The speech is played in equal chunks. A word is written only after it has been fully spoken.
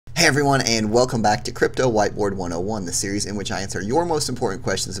Hey everyone, and welcome back to Crypto Whiteboard 101, the series in which I answer your most important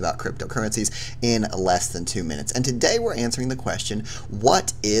questions about cryptocurrencies in less than 2 minutes. And today we're answering the question,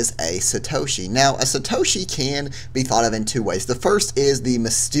 what is a Satoshi? Now, a Satoshi can be thought of in two ways. The first is the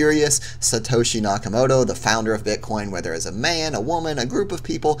mysterious Satoshi Nakamoto, the founder of Bitcoin, whether as a man, a woman, a group of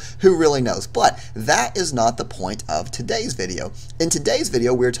people, who really knows? But that is not the point of today's video. In today's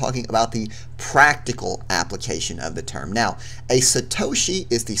video, we're talking about the practical application of the term. Now, a Satoshi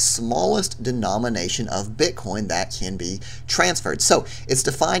is the smallest denomination of Bitcoin that can be transferred. So it's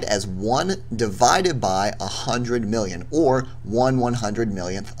defined as 1 divided by 100 million, or 1/100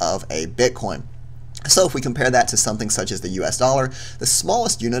 millionth of a Bitcoin. So if we compare that to something such as the US dollar, the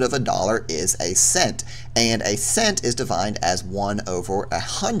smallest unit of a dollar is a cent, and a cent is defined as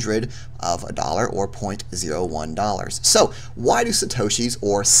 1/100 of a dollar, or $0.01. So why do Satoshis,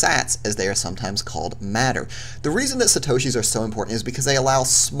 or sats as they are sometimes called, matter? The reason that Satoshis are so important is because they allow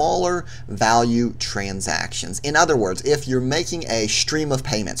smaller value transactions. In other words, if you're making a stream of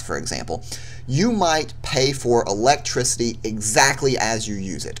payments, for example, you might pay for electricity exactly as you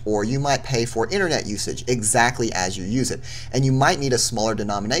use it, or you might pay for internet usage exactly as you use it, and you might need a smaller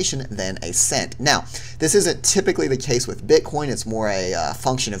denomination than a cent. Now, this isn't typically the case with Bitcoin. It's more a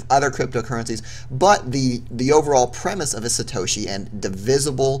function of other cryptocurrencies, but the overall premise of a Satoshi and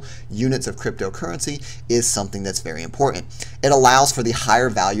divisible units of cryptocurrency is something that's very important. It allows for the higher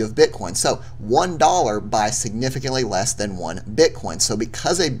value of Bitcoin. So $1 buys significantly less than 1 Bitcoin. So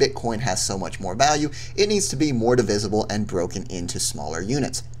because a Bitcoin has so much more value, it needs to be more divisible and broken into smaller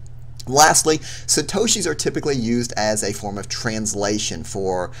units. Lastly, Satoshis are typically used as a form of translation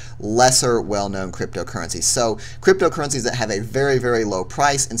for lesser well-known cryptocurrencies. So cryptocurrencies that have a very, very low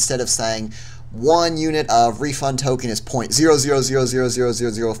price, instead of saying 1 unit of refund token is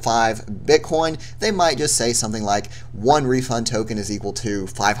 0.0000005 Bitcoin, they might just say something like 1 refund token is equal to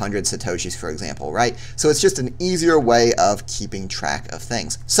 500 Satoshis, for example, right? So it's just an easier way of keeping track of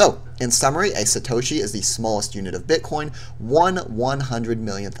things. So in summary, a Satoshi is the smallest unit of Bitcoin, 1/100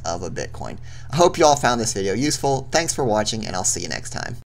 millionth of a Bitcoin. I hope you all found this video useful. Thanks for watching, and I'll see you next time.